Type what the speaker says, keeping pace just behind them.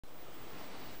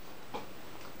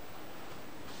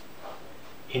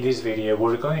In this video,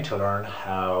 we're going to learn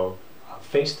how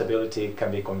phase stability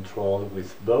can be controlled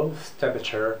with both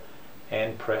temperature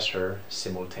and pressure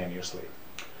simultaneously.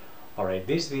 Alright,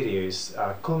 this video is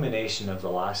a culmination of the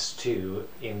last two,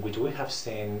 in which we have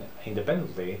seen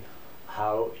independently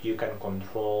how you can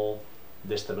control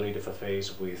the stability of a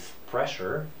phase with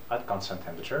pressure at constant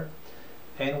temperature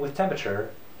and with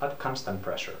temperature at constant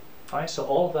pressure. Alright, so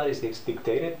all of that is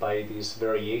dictated by this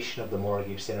variation of the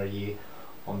Moore-Gibbs energy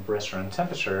on pressure and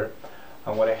temperature,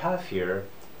 and what I have here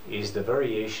is the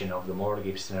variation of the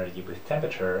Moore-Gibbs energy with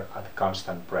temperature at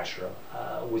constant pressure,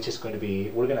 which is going to be,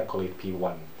 we're going to call it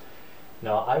P1.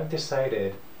 Now I've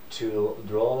decided to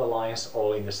draw the lines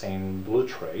all in the same blue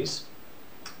trace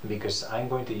because I'm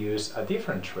going to use a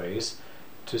different trace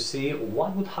to see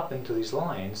what would happen to these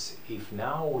lines if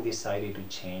now we decided to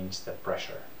change the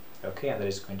pressure. Okay, and that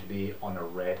is going to be on a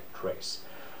red trace.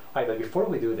 Alright, but before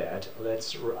we do that,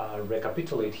 let's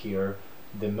recapitulate here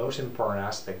the most important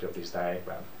aspect of this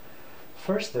diagram.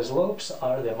 First, the slopes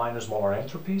are the minus molar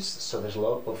entropies, so the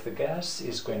slope of the gas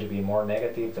is going to be more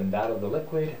negative than that of the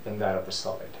liquid, than that of the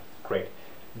solid. Great.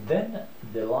 Then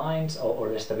the lines, or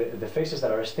the phases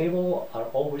that are stable, are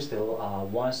always the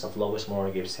ones of lowest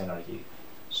Moore-Gibbs energy.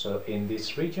 So in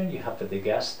this region you have that the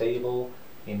gas stable,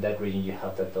 in that region you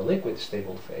have that the liquid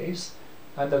stable phase,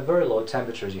 and at very low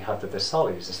temperatures you have that the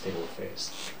solid is a stable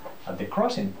phase. At the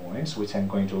crossing points, which I'm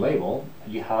going to label,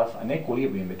 you have an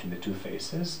equilibrium between the two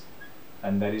phases,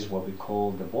 and that is what we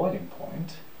call the boiling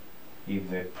point, if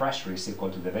the pressure is equal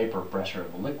to the vapor pressure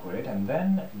of the liquid, and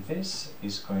then this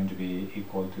is going to be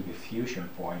equal to the fusion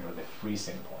point or the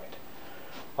freezing point.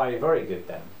 Alright, very good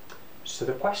then. So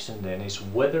the question then is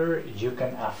whether you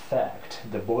can affect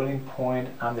the boiling point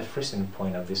and the freezing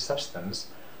point of this substance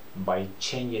by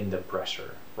changing the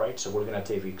pressure, right? So we're going to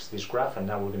take this graph and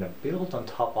now we're going to build on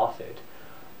top of it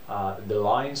the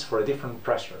lines for a different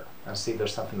pressure and see if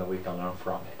there's something that we can learn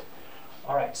from it.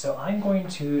 Alright, so I'm going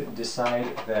to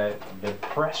decide that the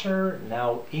pressure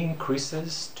now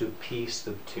increases to P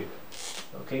sub 2.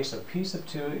 Okay, so P sub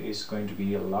 2 is going to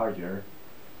be larger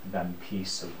than P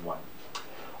sub 1.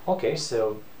 Okay,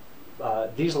 so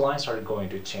these lines are going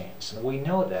to change, and we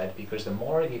know that because the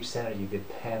Moore-Gibbs energy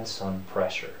depends on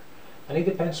pressure, and it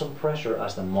depends on pressure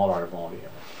as the molar volume,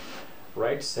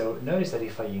 right? So notice that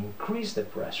if I increase the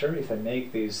pressure, if I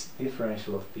make this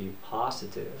differential of P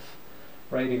positive,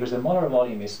 right, because the molar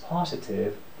volume is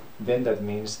positive, then that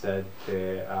means that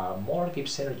the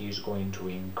Moore-Gibbs energy is going to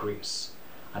increase,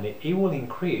 and it will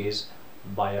increase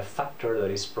by a factor that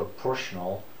is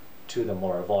proportional to the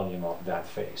molar volume of that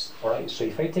phase. Alright, so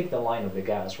if I take the line of the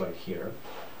gas right here,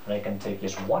 and I can take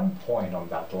just one point on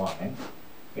that line,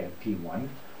 again P1,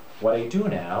 what I do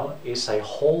now is I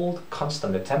hold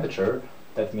constant the temperature.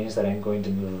 That means that I'm going to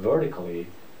move vertically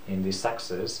in this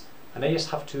axis, and I just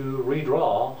have to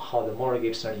redraw how the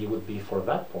Moore-Gibbs energy would be for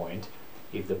that point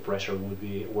if the pressure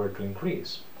were to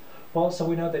increase. Well, so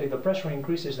we know that if the pressure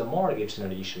increases, the Moore-Gibbs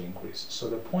energy should increase. So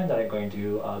the point that I'm going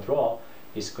to draw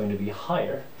is going to be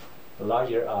higher,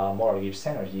 larger Moore-Gibbs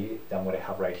energy than what I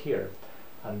have right here.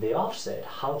 And the offset,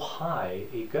 how high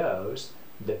it goes,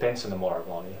 depends on the molar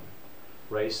volume,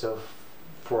 right? So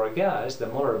for a gas, the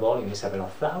molar volume is about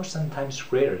 1,000 times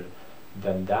greater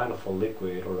than that of a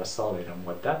liquid or a solid, and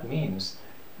what that means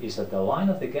is that the line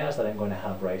of the gas that I'm going to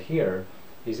have right here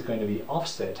is going to be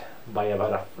offset by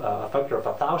about a factor of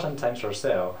 1,000 times or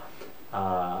so,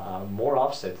 more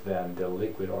offset than the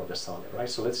liquid or the solid, right?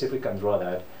 So let's see if we can draw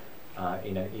that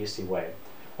in an easy way.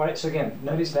 Alright, so again,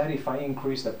 notice that if I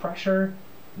increase the pressure,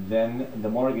 then the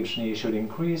Moore-Gibbs energy should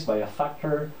increase by a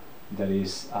factor that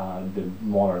is the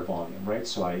molar volume, right?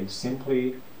 So I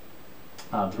simply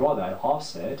draw that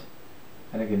offset,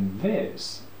 and again,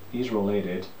 this is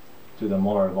related to the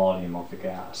molar volume of the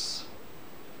gas,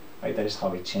 right? That is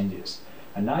how it changes.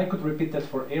 And now I could repeat that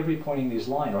for every point in this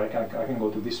line, right? I can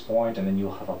go to this point, and then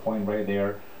you'll have a point right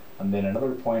there, and then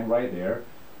another point right there.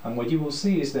 And what you will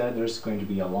see is that there's going to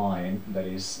be a line that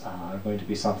is going to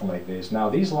be something like this. Now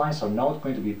these lines are not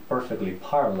going to be perfectly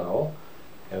parallel,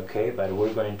 okay, but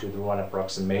we're going to do an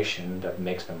approximation that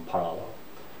makes them parallel.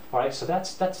 Alright, so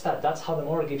that's how the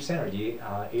Moore-Gibbs energy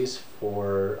is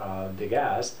for the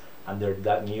gas under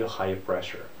that new high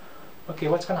pressure. Okay,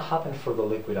 what's going to happen for the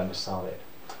liquid and the solid?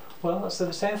 Well, so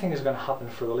the same thing is going to happen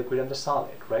for the liquid and the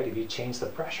solid, right? If you change the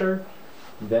pressure,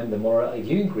 then if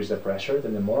you increase the pressure,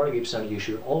 then the Moore-Gibbs energy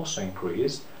should also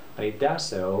increase, and it does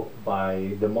so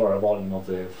by the molar volume of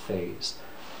the phase.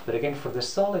 But again, for the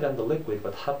solid and the liquid,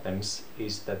 what happens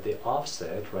is that the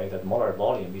offset, right, that molar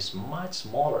volume is much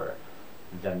smaller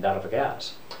than that of a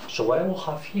gas. So what I will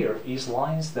have here is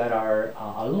lines that are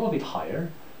a little bit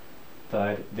higher,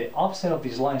 but the offset of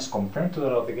these lines compared to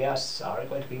that of the gas are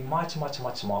going to be much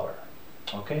smaller.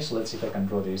 Okay, so let's see if I can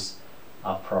draw this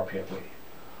appropriately.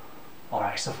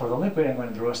 Alright, so for the liquid I'm going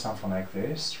to draw something like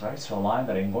this, right? So a line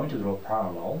that I'm going to draw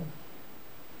parallel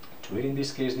to it. In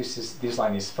this case, this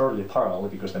line is fairly parallel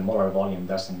because the molar volume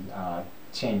doesn't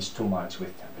change too much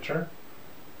with temperature.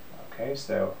 Okay,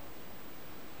 so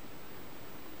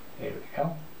here we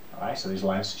go. Alright, so these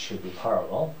lines should be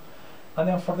parallel. And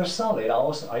then for the solid,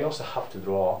 I also have to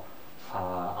draw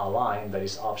a line that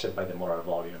is offset by the molar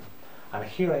volume. And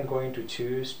here I'm going to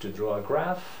choose to draw a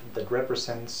graph that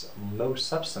represents most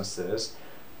substances,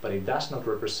 but it does not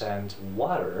represent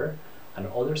water and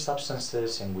other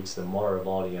substances in which the molar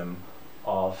volume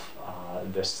of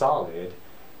the solid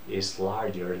is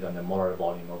larger than the molar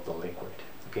volume of the liquid.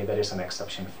 Okay, that is an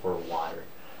exception for water.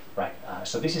 Right,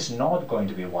 so this is not going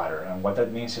to be water, and what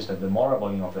that means is that the molar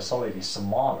volume of the solid is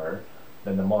smaller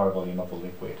than the molar volume of the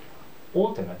liquid.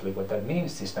 Ultimately, what that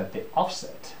means is that the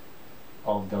offset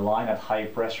of the line at high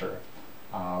pressure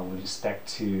with respect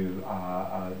to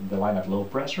the line at low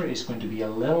pressure is going to be a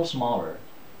little smaller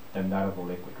than that of the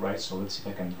liquid, right? So let's see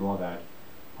if I can draw that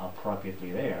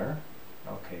appropriately there.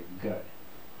 Okay, good.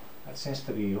 That seems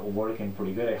to be working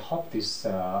pretty good. I hope this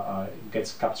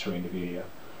gets captured in the video.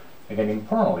 Again,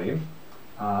 importantly,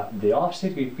 the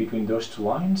offset between those two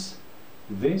lines,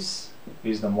 this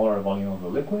is the molar volume of the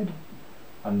liquid,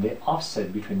 and the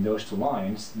offset between those two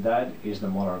lines, that is the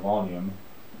molar volume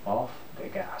of the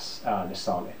gas, the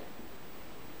solid.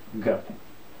 Good.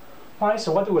 Alright,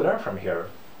 so what do we learn from here?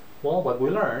 Well, what we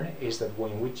learn is that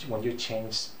when you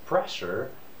change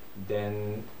pressure,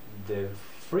 then the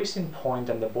freezing point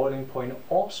and the boiling point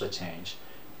also change.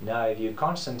 Now, if you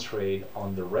concentrate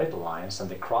on the red lines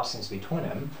and the crossings between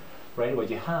them, right,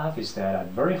 what you have is that at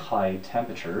very high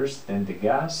temperatures, then the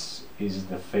gas is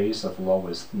the phase of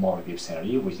lowest molar Gibbs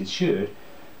energy, which it should,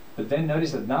 but then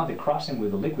notice that now the crossing with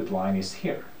the liquid line is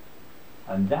here.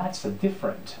 And that's a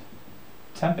different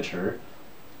temperature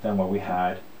than what we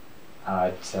had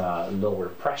at lower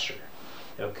pressure.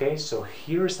 Okay, so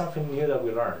here's something new that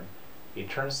we learned. It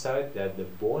turns out that the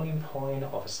boiling point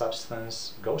of a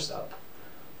substance goes up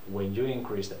when you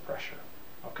increase the pressure.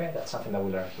 Okay, that's something that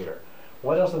we learned here.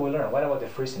 What else do we learn? What about the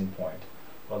freezing point?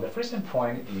 Well, the freezing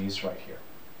point is right here.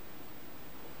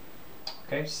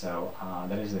 Okay, so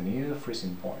that is the new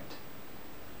freezing point.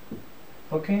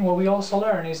 Okay, what we also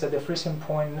learn is that the freezing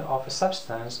point of a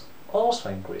substance also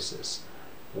increases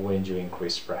when you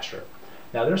increase pressure.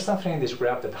 Now, there's something in this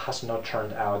graph that has not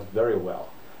turned out very well,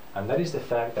 and that is the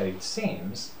fact that it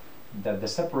seems that the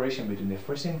separation between the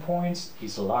freezing points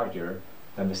is larger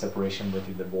than the separation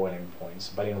between the boiling points,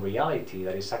 but in reality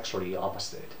that is actually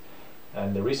opposite.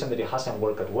 And the reason that it hasn't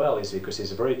worked out well is because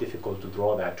it's very difficult to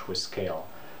draw that to a scale.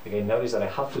 Again, notice that I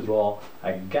have to draw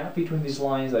a gap between these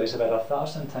lines that is about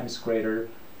 1,000 times greater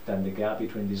than the gap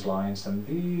between these lines, and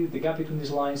the gap between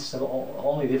these lines is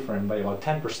only different by about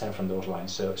 10% from those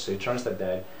lines. So it turns out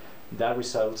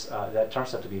that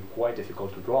turns out to be quite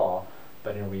difficult to draw,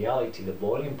 but in reality the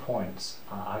boiling points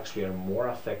actually are more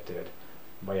affected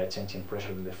by a change in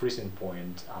pressure than the freezing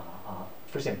points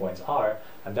are,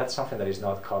 and that's something that is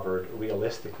not covered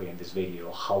realistically in this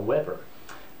video. However,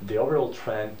 the overall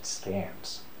trend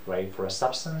stands, right? For a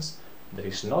substance that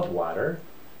is not water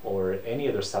or any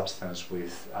other substance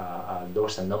with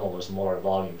those anomalous molar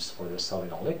volumes for the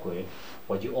solid and liquid,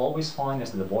 what you always find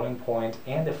is that the boiling point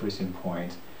and the freezing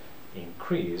point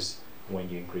increase when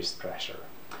you increase pressure.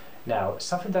 Now,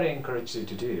 something that I encourage you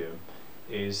to do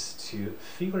is to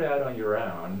figure out on your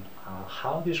own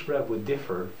how this graph would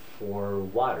differ for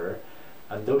water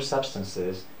and those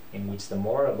substances in which the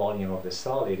molar volume of the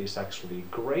solid is actually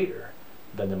greater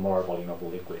than the molar volume of the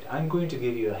liquid. I'm going to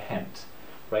give you a hint,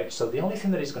 right? So the only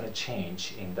thing that is going to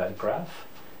change in that graph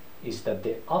is that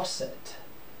the offset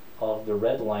of the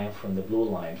red line from the blue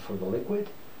line for the liquid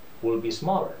will be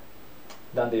smaller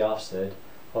than the offset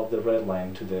of the red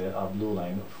line to the blue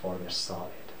line for the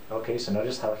solid. Okay, so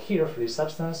notice how here for this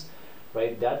substance,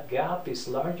 right, that gap is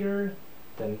larger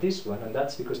than this one, and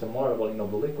that's because the molar volume of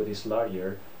the liquid is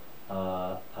larger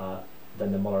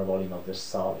than the molar volume of the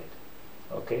solid.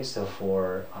 Okay, so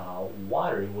for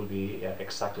water it will be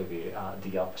exactly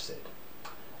the opposite.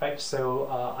 Right, so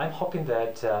I'm hoping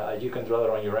that you can draw that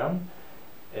on your own,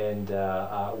 and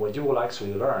what you will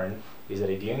actually learn is that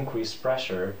if you increase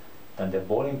pressure, then the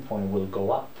boiling point will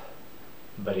go up,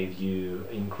 but if you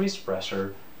increase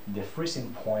pressure, the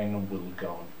freezing point will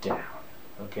go down.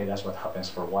 Okay, that's what happens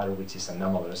for water, which is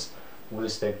anomalous with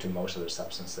respect to most other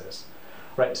substances.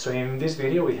 Right, so in this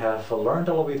video we have learned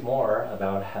a little bit more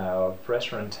about how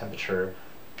pressure and temperature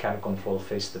can control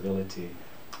phase stability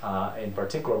In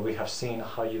particular, we have seen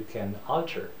how you can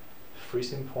alter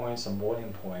freezing points and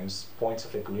boiling points, points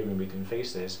of equilibrium between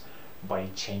phases, by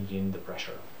changing the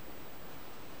pressure.